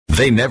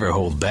They never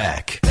hold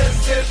back.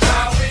 This is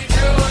how we do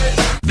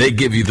it. They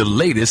give you the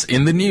latest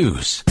in the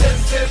news.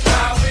 This is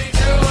how we do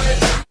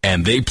it.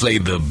 And they play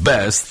the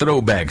best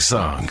throwback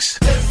songs.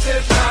 This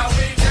is how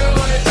we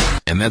do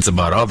it. And that's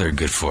about all they're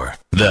good for.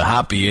 The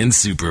Hoppe and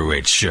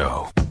SuperRICH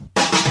Show.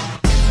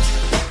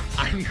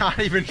 I'm not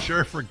even sure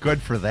if we're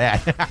good for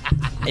that.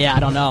 Yeah, I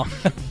don't know.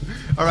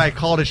 All right,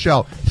 call the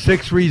show.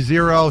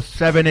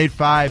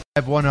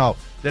 630-785-510.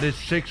 That is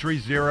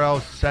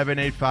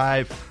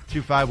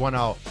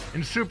 630-785-2510.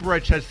 And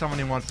SuperRICH has someone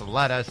he wants to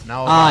let us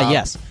know about.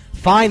 Yes.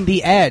 Find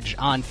The Edge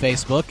on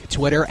Facebook,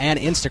 Twitter, and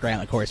Instagram.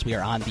 Of course, we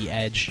are on The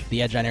Edge,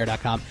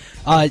 theedgeonair.com.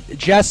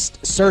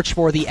 Just search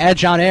for The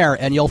Edge on Air,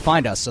 and you'll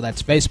find us. So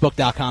that's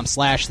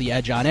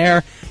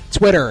facebook.com/theedgeonair.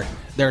 Twitter,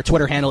 their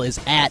Twitter handle is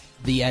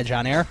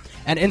 @theedgeonair.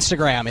 And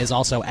Instagram is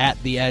also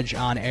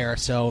 @theedgeonair.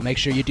 So make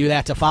sure you do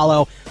that to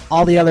follow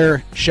all the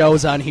other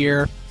shows on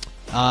here.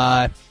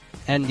 And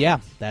yeah,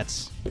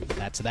 that's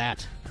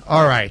that.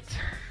 All right.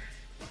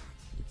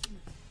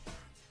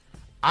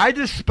 I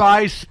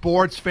despise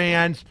sports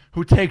fans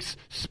who takes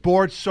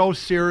sports so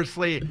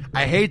seriously.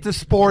 I hate the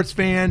sports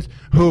fans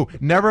who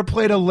never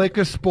played a lick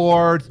of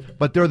sports,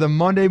 but they're the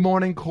Monday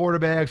morning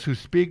quarterbacks who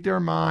speak their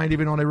mind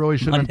even though they really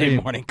shouldn't be.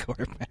 Monday morning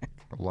quarterback.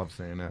 I love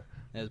saying that.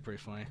 That is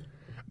pretty funny.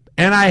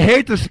 And I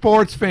hate the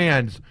sports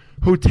fans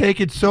who take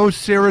it so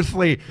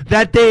seriously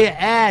that they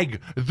egg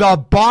the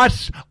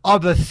bus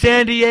of the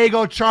San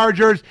Diego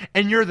Chargers,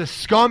 and you're the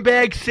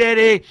scumbag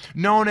city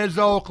known as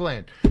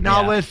Oakland.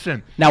 Now,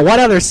 listen. Now, what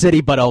other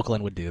city but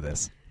Oakland would do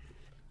this?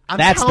 I'm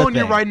That's telling the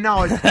you thing. right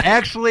now, it's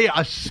actually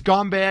a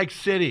scumbag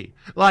city.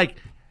 Like,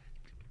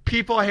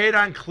 people hate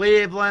on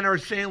Cleveland or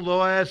St.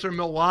 Louis or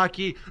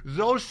Milwaukee.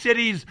 Those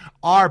cities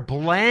are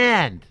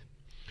bland.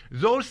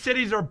 Those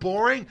cities are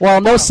boring. Well,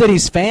 those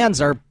cities' fans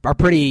are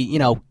pretty,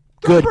 good.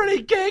 They're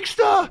pretty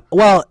gangsta.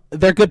 Well,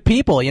 they're good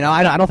people.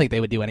 I don't think they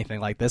would do anything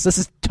like this. This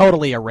is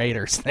totally a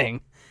Raiders thing.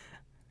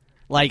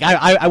 Like,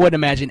 I wouldn't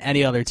imagine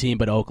any other team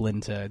but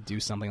Oakland to do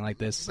something like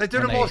this. Like,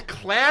 they're the most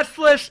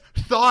classless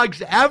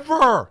thugs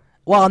ever.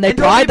 Well, and they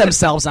pride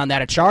themselves on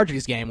that at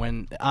Chargers game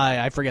when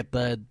I forget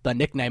the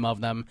nickname of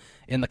them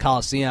in the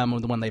Coliseum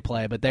when they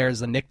play, but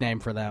there's a nickname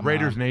for them.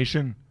 Raiders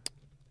Nation.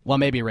 Well,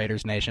 maybe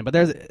Raiders Nation, but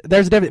there's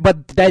a different.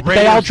 But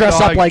they all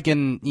dress up like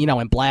in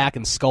black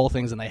and skull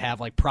things, and they have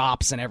like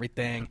props and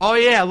everything. Oh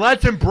yeah,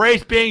 let's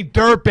embrace being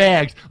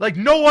dirtbags. Like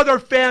no other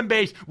fan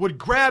base would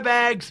grab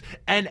eggs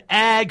and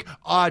egg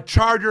a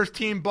Chargers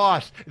team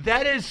bus.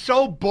 That is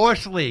so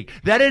Bush League.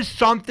 That is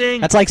something.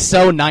 That's like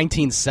so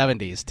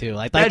 1970s too.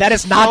 Like that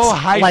is so not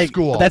high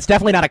school. That's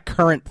definitely not a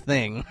current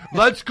thing.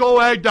 Let's go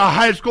egg the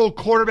high school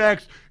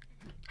quarterback's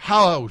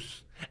house.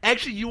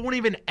 Actually, you won't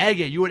even egg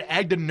it. You would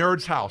egg the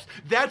nerd's house.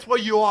 That's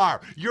what you are.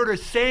 You're the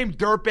same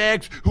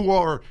dirtbags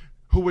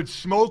who would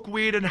smoke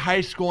weed in high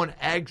school and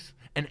egg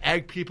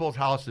people's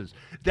houses.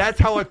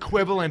 That's how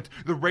equivalent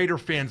the Raider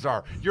fans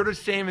are. You're the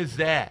same as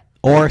that.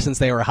 Or since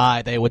they were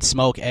high, they would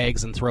smoke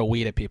eggs and throw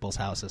weed at people's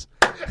houses.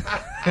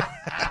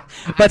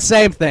 But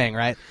same thing,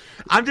 right?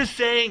 I'm just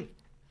saying,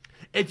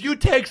 if you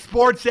take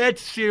sports that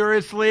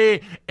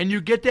seriously and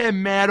you get that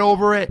mad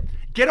over it,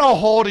 get a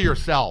hold of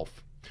yourself.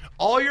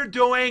 All you're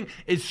doing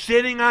is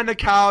sitting on the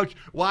couch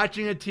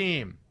watching a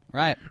team.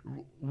 Right.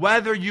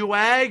 Whether you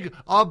egg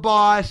a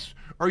boss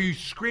or you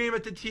scream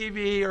at the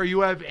TV or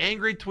you have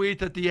angry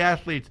tweets at the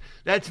athletes,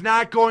 that's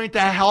not going to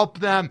help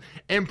them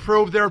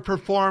improve their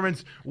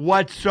performance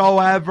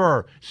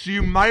whatsoever. So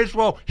you might as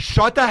well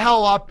shut the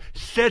hell up,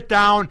 sit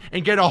down,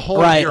 and get a hold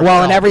of yourself. Right.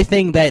 Well, and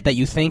everything that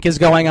you think is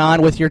going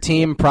on with your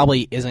team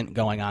probably isn't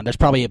going on. There's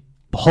probably a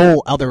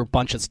whole other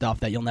bunch of stuff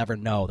that you'll never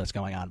know that's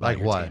going on. Like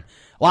what? Team.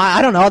 Well,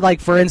 I don't know.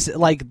 Like, for instance,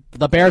 like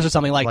the Bears or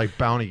something like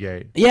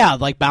Bountygate. Yeah,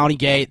 like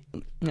Bountygate.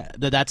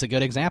 That's a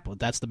good example.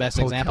 That's the best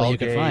example you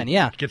can find.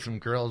 Yeah, get some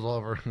girls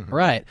over.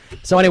 Right.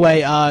 So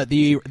anyway,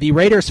 the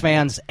Raiders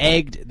fans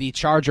egged the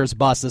Chargers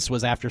bus. This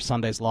was after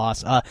Sunday's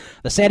loss.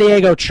 The San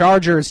Diego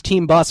Chargers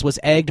team bus was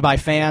egged by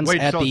fans.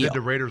 Did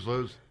the Raiders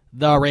lose?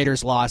 The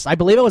Raiders lost. I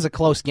believe it was a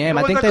close game.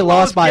 I think they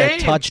lost by a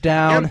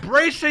touchdown.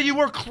 Embrace it. You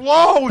were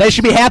close. They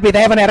should be happy. They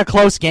haven't had a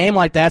close game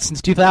like that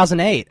since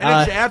 2008.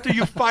 And it's after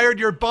you fired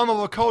your bum of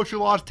a coach who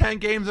lost 10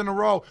 games in a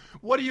row.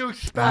 What do you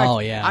expect? Oh,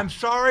 yeah. I'm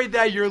sorry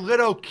that your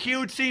little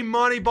cutesy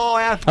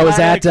Moneyball athletic I was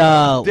at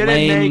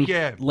didn't make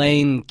it.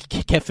 Lane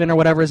Kiffin or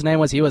whatever his name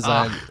was. He was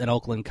an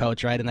Oakland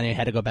coach, right? And then he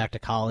had to go back to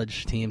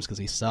college teams because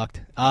he sucked.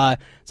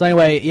 So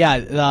anyway,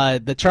 yeah,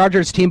 the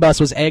Chargers team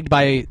bus was egged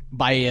by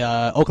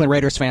Oakland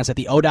Raiders fans at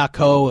the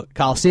O.Co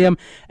Coliseum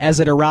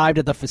as it arrived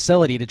at the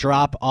facility to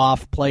drop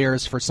off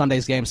players for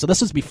Sunday's game. So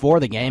this was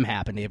before the game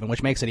happened even,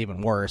 which makes it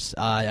even worse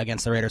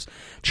against the Raiders.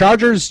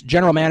 Chargers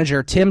general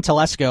manager Tom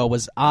Telesco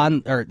was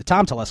on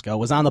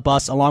the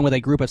bus along with a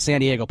group of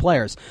San Diego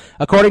players.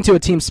 According to a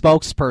team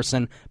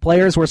spokesperson,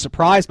 players were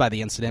surprised by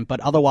the incident, but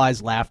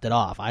otherwise laughed it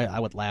off. I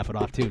would laugh it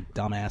off too,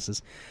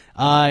 dumbasses.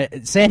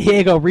 San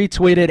Diego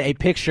retweeted a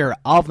picture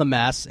of the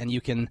mess, and you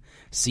can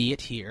see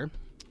it here.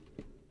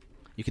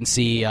 You can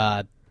see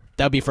the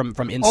would be from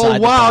inside. Oh, the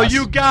wow, bus.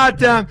 you got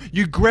them.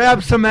 You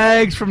grab some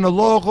eggs from the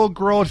local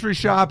grocery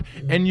shop,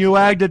 and you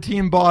egg the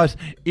team bus,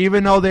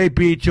 even though they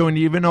beat you, and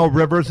even though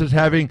Rivers is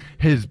having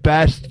his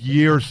best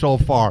year so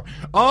far.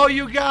 Oh,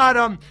 you got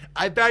him.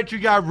 I bet you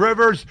got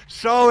Rivers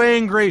so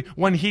angry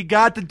when he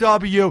got the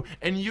W,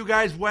 and you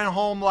guys went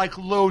home like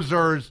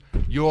losers,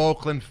 you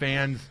Oakland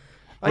fans.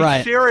 Like,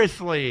 Right.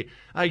 seriously.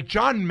 Like,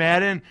 John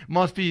Madden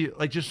must be,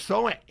 like, just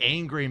so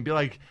angry and be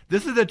like,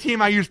 this is the team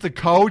I used to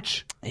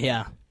coach.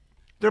 Yeah.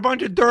 They're a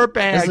bunch of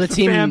dirtbags. This is a the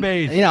team, fan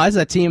base. this is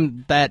a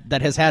team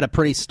that has had a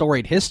pretty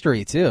storied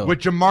history too. With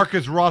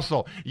Jamarcus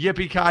Russell,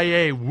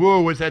 Yippee-ki-yay,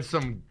 woo, has had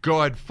some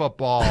good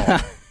football.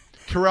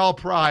 Terrell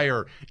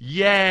Pryor,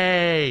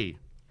 yay.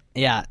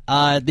 Yeah,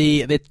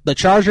 the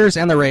Chargers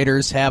and the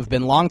Raiders have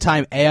been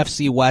longtime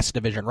AFC West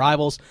division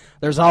rivals.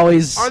 There's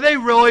always Are they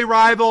really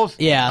rivals?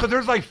 Yeah. Because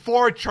there's like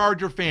 4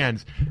 Charger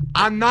fans.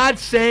 I'm not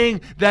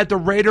saying that the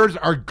Raiders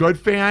are good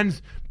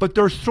fans, but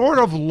they're sort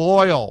of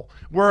loyal.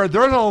 Where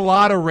there's a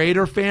lot of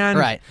Raider fans,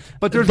 right,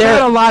 but there's they're,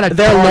 not a lot of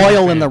They're Charger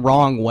loyal fans. in the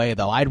wrong way,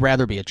 though. I'd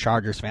rather be a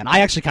Chargers fan. I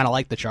actually kind of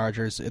like the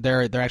Chargers.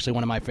 They're actually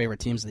one of my favorite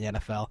teams in the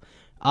NFL.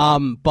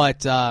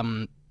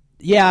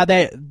 Yeah,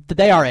 they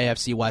are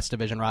AFC West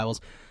division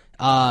rivals.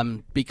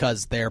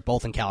 Because they're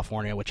both in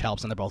California, which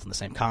helps, and they're both in the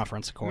same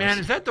conference, of course. Man,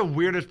 is that the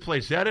weirdest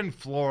place? That in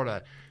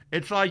Florida.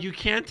 It's like you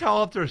can't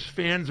tell if there's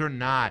fans or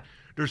not.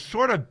 They're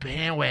sort of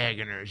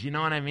bandwagoners, you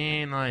know what I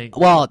mean? Like,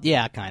 Well,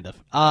 yeah, kind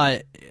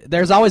of.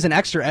 There's always an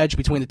extra edge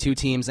between the two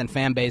teams and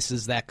fan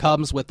bases that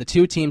comes with the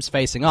two teams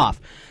facing off.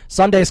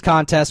 Sunday's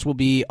contest will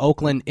be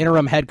Oakland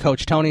interim head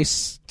coach Tony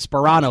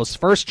Sperano's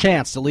first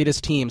chance to lead his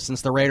team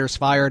since the Raiders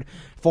fired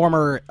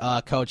former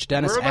coach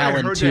Dennis where have I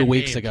Allen heard 2 that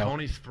weeks name, ago.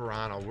 Tony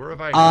Sperano. Where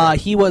have I heard?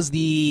 He was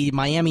the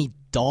Miami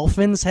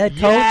Dolphins head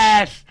coach.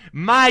 Yes,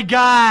 my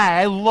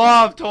guy. I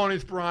love Tony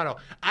Sperano.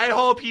 I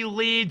hope he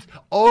leads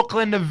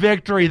Oakland to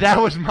victory. That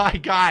was my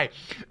guy.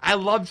 I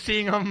loved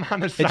seeing him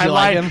on the you like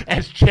sideline him?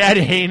 as Chad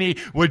Haney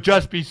would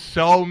just be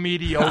so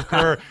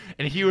mediocre,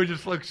 and he would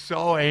just look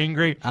so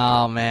angry.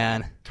 Oh,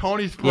 man.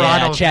 Tony Sperano.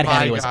 Yeah, Chad my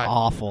Henne was guy.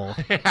 awful.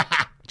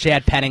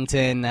 Chad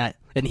Pennington,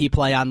 didn't he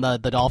play on the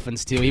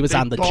Dolphins too? He was They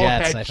on the both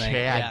Jets, had I think.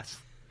 Chads.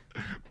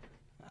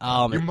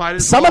 Yeah. You might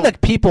as Some well- of the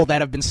people that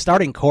have been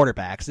starting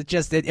quarterbacks,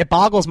 it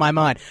boggles my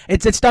mind.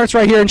 It starts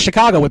right here in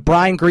Chicago with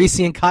Brian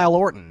Greasy and Kyle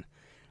Orton.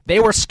 They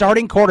were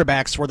starting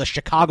quarterbacks for the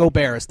Chicago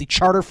Bears, the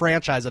charter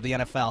franchise of the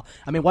NFL.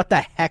 I mean, what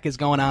the heck is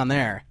going on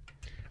there?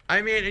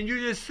 I mean, and you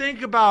just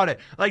think about it.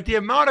 Like, the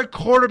amount of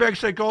quarterbacks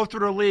that go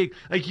through the league,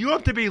 like, you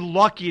have to be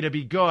lucky to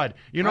be good.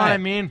 You know what I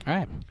mean?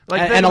 Right.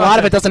 Like, and think a about lot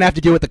of it this. doesn't have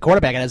to do with the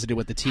quarterback. It has to do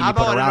with the team How you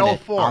put about in around it,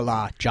 04? a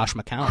la Josh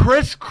McCown.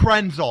 Chris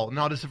Krenzel.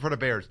 No, this is for the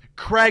Bears.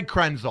 Craig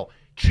Krenzel.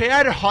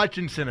 Chad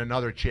Hutchinson,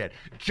 another Chad.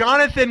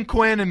 Jonathan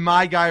Quinn and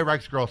my guy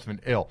Rex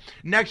Grossman, ill.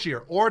 Next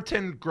year,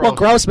 Orton Grossman. Well,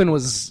 Grossman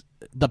was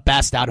the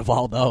best out of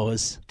all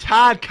those.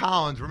 Todd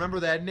Collins, remember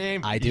that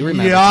name? I do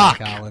remember Yuck.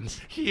 Todd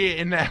Collins. He,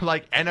 in that,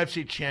 like,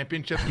 NFC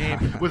Championship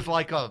game, was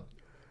like a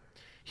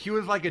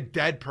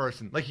dead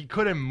person. Like, he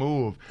couldn't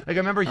move. Like, I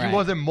remember he Right.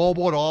 wasn't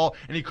mobile at all,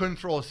 and he couldn't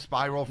throw a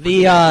spiral. For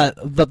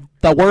The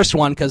worst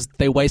one, because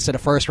they wasted a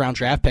first-round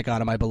draft pick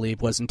on him, I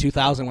believe, was in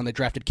 2000 when they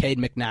drafted Cade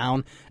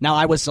McNown. Now,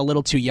 I was a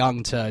little too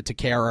young to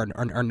care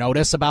or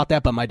notice about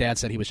that, but my dad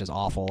said he was just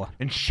awful.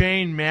 And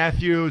Shane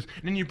Matthews.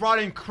 And then you brought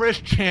in Chris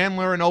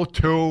Chandler in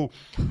 02.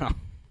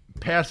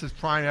 Past his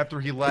prime after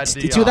he led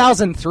the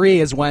 2003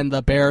 is when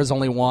the Bears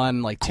only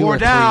won like 2 or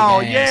 3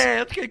 Cordell, games. yeah,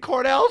 let's get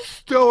Cordell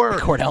Stewart.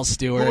 Cordell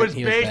Stewart, who was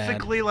he was bad.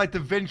 basically like the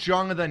Vince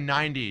Young of the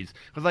 90s.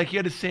 Because, like, he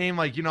had the same,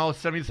 like,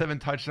 77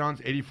 touchdowns,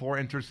 84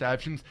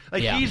 interceptions.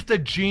 Like, Yeah. he's the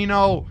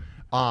Geno.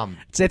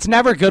 It's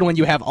never good when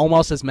you have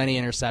almost as many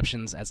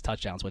interceptions as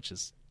touchdowns, which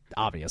is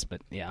obvious,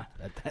 but yeah,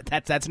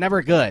 that's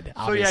never good.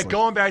 Obviously. So, yeah,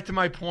 going back to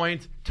my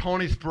point,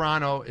 Tony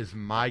Sperano is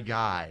my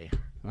guy.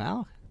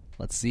 Well,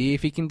 let's see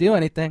if he can do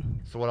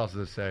anything. So what else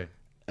does it say?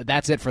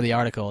 That's it for the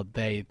article.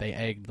 They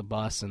egged the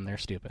bus and they're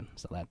stupid.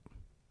 So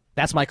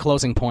that's my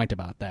closing point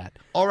about that.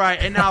 All right,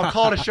 and now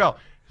call the show.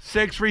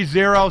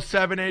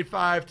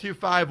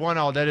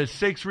 630-785-2510. That is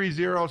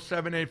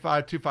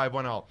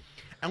 630-785-2510.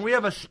 And we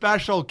have a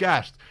special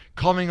guest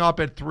coming up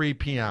at 3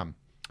 p.m.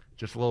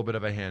 Just a little bit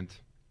of a hint.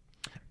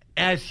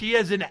 As he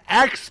is an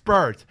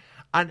expert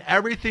on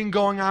everything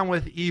going on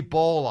with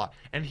Ebola,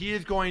 and he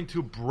is going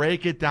to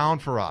break it down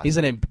for us. He's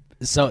an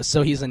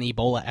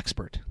Ebola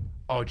expert.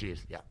 Oh,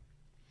 geez, yeah.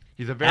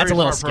 He's a very That's a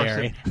little smart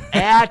scary. person.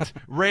 At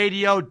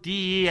Radio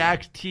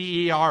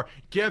DEXTER.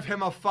 Give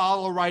him a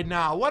follow right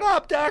now. What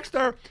up,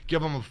 Dexter?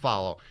 Give him a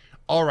follow.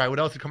 All right, what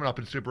else is coming up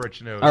in Super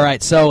Rich News? All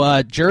right,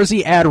 so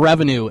jersey ad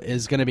revenue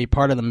is going to be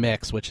part of the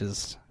mix, which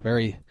is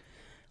very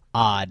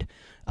odd.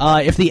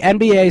 If the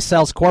NBA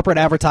sells corporate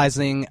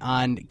advertising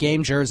on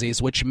game jerseys,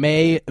 which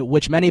many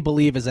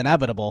believe is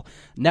inevitable,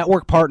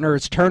 network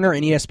partners Turner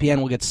and ESPN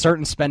will get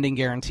certain spending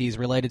guarantees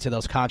related to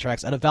those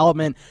contracts, a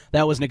development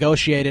that was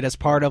negotiated as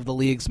part of the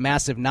league's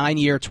massive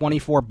 9-year,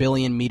 $24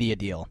 billion media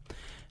deal.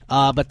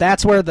 But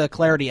that's where the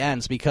clarity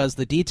ends, because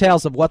the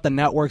details of what the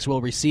networks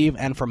will receive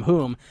and from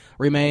whom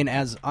remain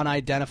as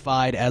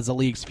unidentified as the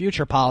league's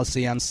future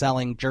policy on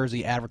selling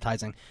jersey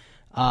advertising.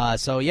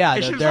 So yeah,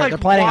 they're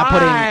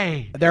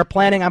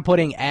planning on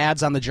putting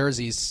ads on the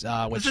jerseys,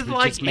 which this is would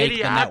like just make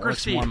the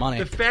networks idiocracy. more money.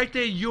 The fact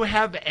that you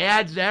have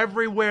ads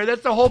everywhere,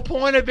 that's the whole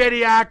point of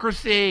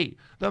Idiocracy.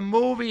 The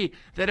movie,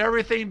 that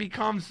everything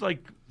becomes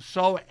like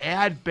so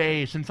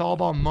ad-based and it's all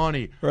about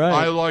money. Right.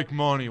 I like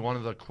money, one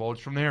of the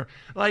quotes from there.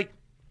 Like,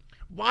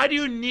 why do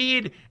you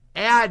need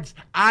ads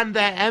on the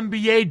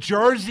NBA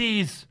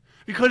jerseys?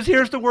 Because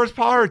here's the worst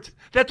part.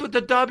 That's what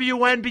the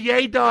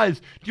WNBA does.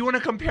 Do you want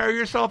to compare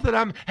yourself to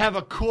them? Have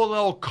a cool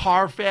little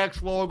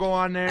Carfax logo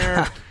on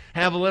there.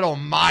 Have a little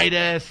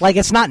Midas. Like,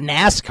 it's not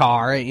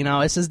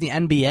NASCAR, this is the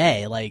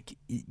NBA. Like,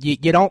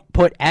 you don't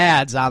put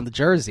ads on the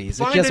jerseys.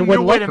 Find it just a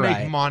wouldn't new way look to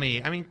right. make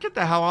money. I mean, get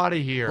the hell out of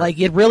here. Like,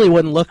 it really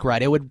wouldn't look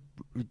right. It would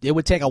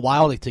take a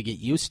while to get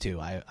used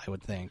to, I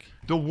would think.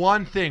 The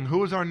one thing,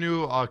 who is our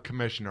new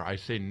commissioner? I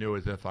say new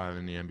as if I'm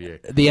in the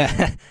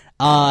NBA.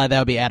 That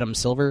would be Adam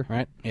Silver,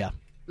 right? Yeah.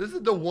 This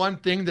is the one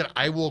thing that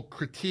I will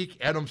critique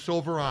Adam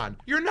Silver on.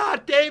 You're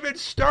not David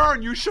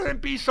Stern. You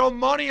shouldn't be so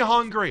money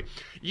hungry.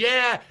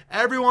 Yeah,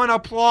 everyone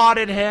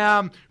applauded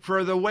him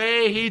for the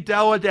way he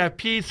dealt with that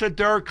piece of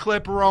dirt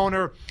Clipper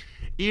owner,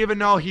 even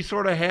though he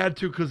sort of had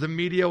to because the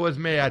media was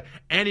mad.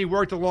 And he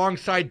worked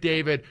alongside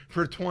David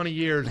for 20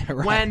 years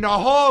Right. when the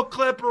whole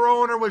Clipper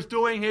owner was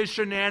doing his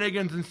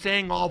shenanigans and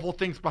saying awful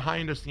things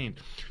behind the scenes.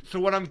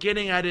 So what I'm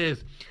getting at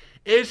is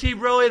he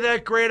really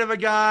that great of a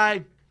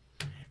guy?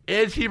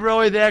 Is he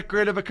really that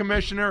great of a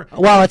commissioner?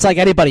 Well, it's like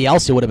anybody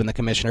else who would have been the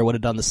commissioner would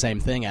have done the same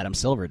thing Adam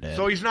Silver did.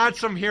 So he's not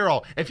some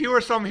hero. If he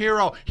were some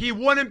hero, he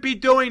wouldn't be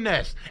doing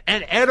this.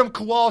 And Adam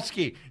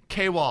Kowalski,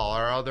 K-Wall,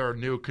 our other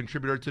new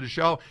contributor to the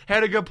show,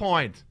 had a good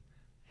point.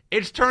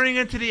 It's turning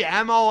into the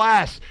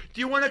MLS. Do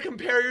you want to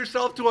compare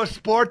yourself to a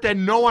sport that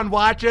no one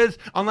watches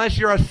unless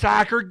you're a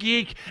soccer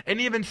geek?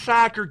 And even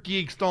soccer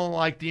geeks don't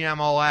like the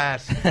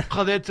MLS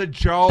because it's a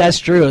joke. That's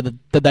true.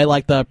 They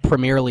like the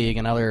Premier League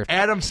and other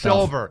Adam stuff.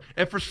 Silver.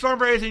 If for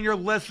some reason you're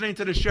listening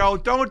to the show,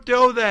 don't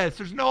do this.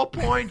 There's no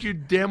point, you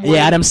dimwit.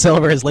 Yeah, Adam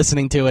Silver is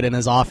listening to it in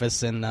his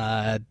office in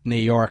New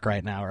York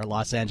right now, or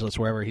Los Angeles,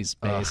 wherever he's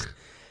based.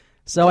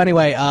 So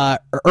anyway,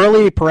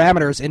 early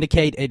parameters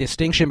indicate a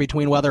distinction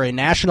between whether a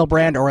national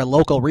brand or a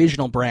local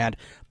regional brand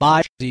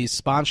buys the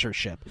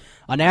sponsorship.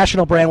 A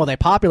national brand with a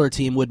popular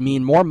team would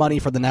mean more money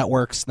for the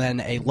networks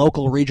than a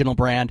local regional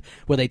brand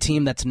with a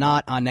team that's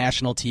not on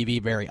national TV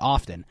very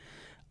often.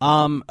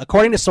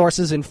 According to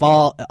sources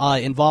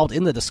involved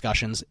in the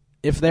discussions,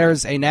 if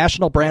there's a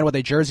national brand with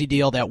a jersey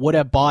deal that would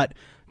have bought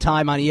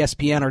time on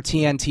ESPN or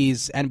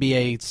TNT's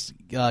NBA's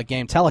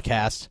game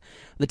telecast,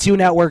 the two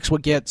networks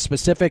would get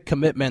specific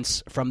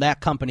commitments from that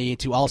company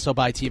to also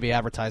buy TV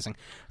advertising.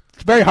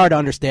 It's very hard to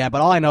understand,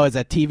 but all I know is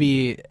that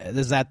the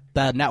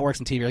networks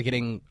and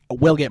TV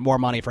will get more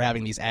money for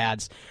having these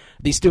ads,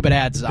 these stupid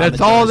ads.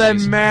 That's all that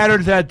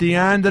matters at the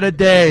end of the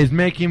day is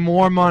making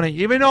more money.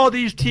 Even though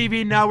these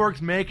TV networks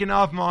make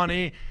enough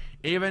money,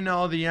 even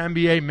though the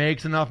NBA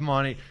makes enough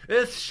money,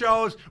 this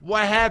shows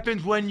what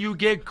happens when you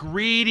get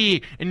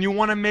greedy and you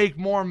want to make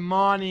more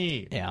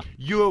money. Yeah.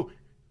 You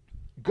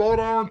go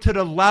down to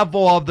the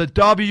level of the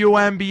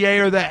WNBA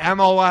or the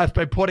MLS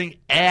by putting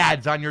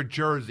ads on your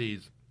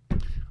jerseys.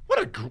 What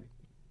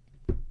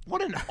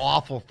an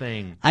awful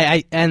thing.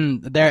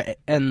 And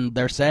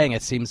they're saying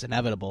it seems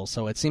inevitable,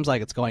 so it seems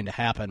like it's going to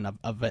happen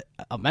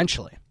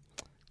eventually.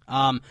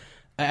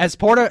 As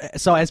part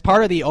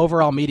of the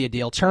overall media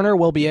deal, Turner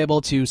will be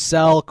able to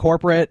sell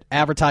corporate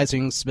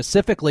advertising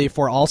specifically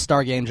for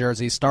All-Star Game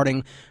jerseys,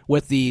 starting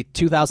with the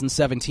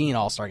 2017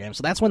 All-Star Game.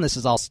 So that's when this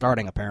is all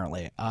starting,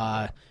 apparently.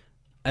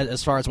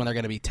 As far as when they're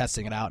going to be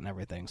testing it out and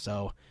everything.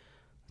 So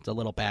it's a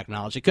little back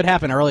knowledge. It could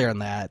happen earlier than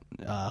that.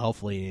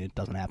 Hopefully it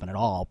doesn't happen at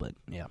all, but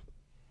yeah.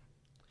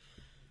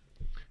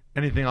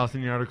 Anything else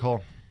in the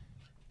article?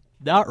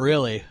 Not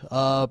really.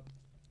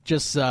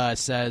 Just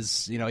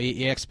says,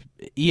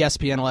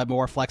 ESPN will have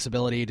more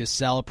flexibility to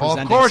sell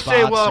presenting Of course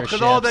they will,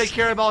 because all they sponsorships.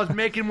 care about is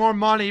making more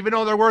money, even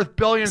though they're worth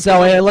billions.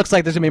 So it looks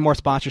like there's going to be more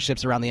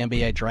sponsorships around the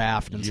NBA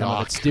draft and some of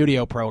Yuck. its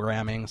studio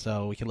programming,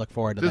 so we can look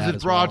forward to This that is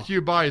as brought well. to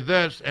you by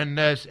this and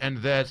this and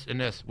this and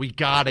this. We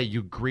got it,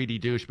 you greedy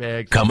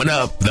douchebags. Coming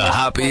up, the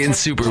Hoppe and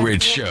Super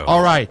Rich Show.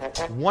 All right,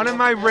 one of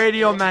my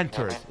radio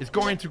mentors is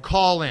going to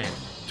call in,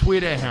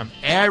 tweet at him,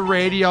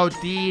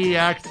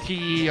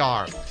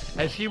 @RadioDEXTER,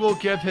 as he will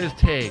give his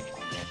take.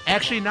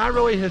 Actually, not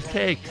really his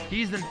take.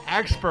 He's an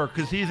expert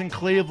because he's in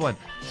Cleveland.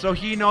 So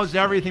he knows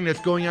everything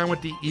that's going on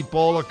with the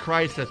Ebola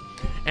crisis.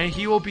 And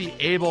he will be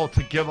able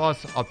to give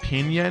us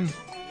opinion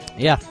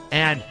Yeah.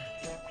 and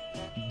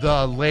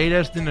the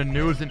latest in the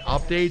news and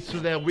updates so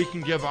that we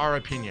can give our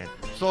opinion.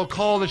 So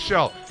call the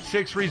show,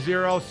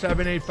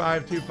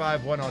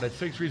 630-785-2510. That's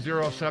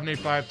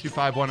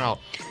 630-785-2510.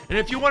 And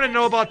if you want to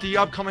know about the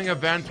upcoming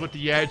events with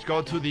The Edge,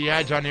 go to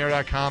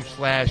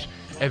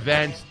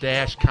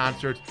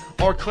theedgeonair.com/events-concerts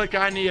or click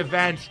on the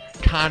events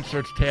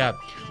Concerts tab.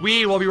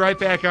 We will be right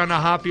back on the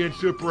Hoppe and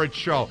Super Rich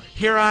Show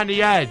here on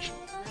The Edge.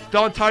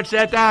 Don't touch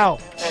that dial.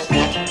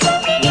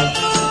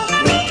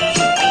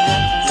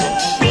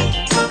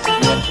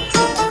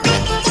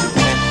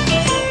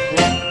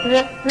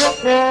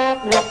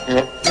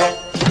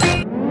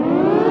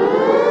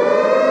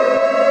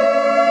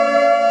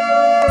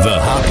 The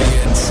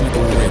Hoppe and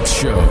Super Rich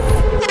Show.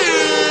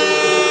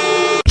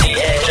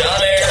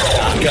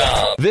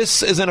 TheEdgeOnAir.com.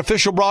 This is an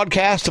official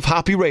broadcast of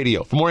Hoppe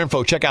Radio. For more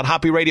info, check out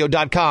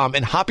HoppeRadio.com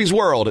and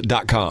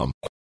HoppesWorld.com.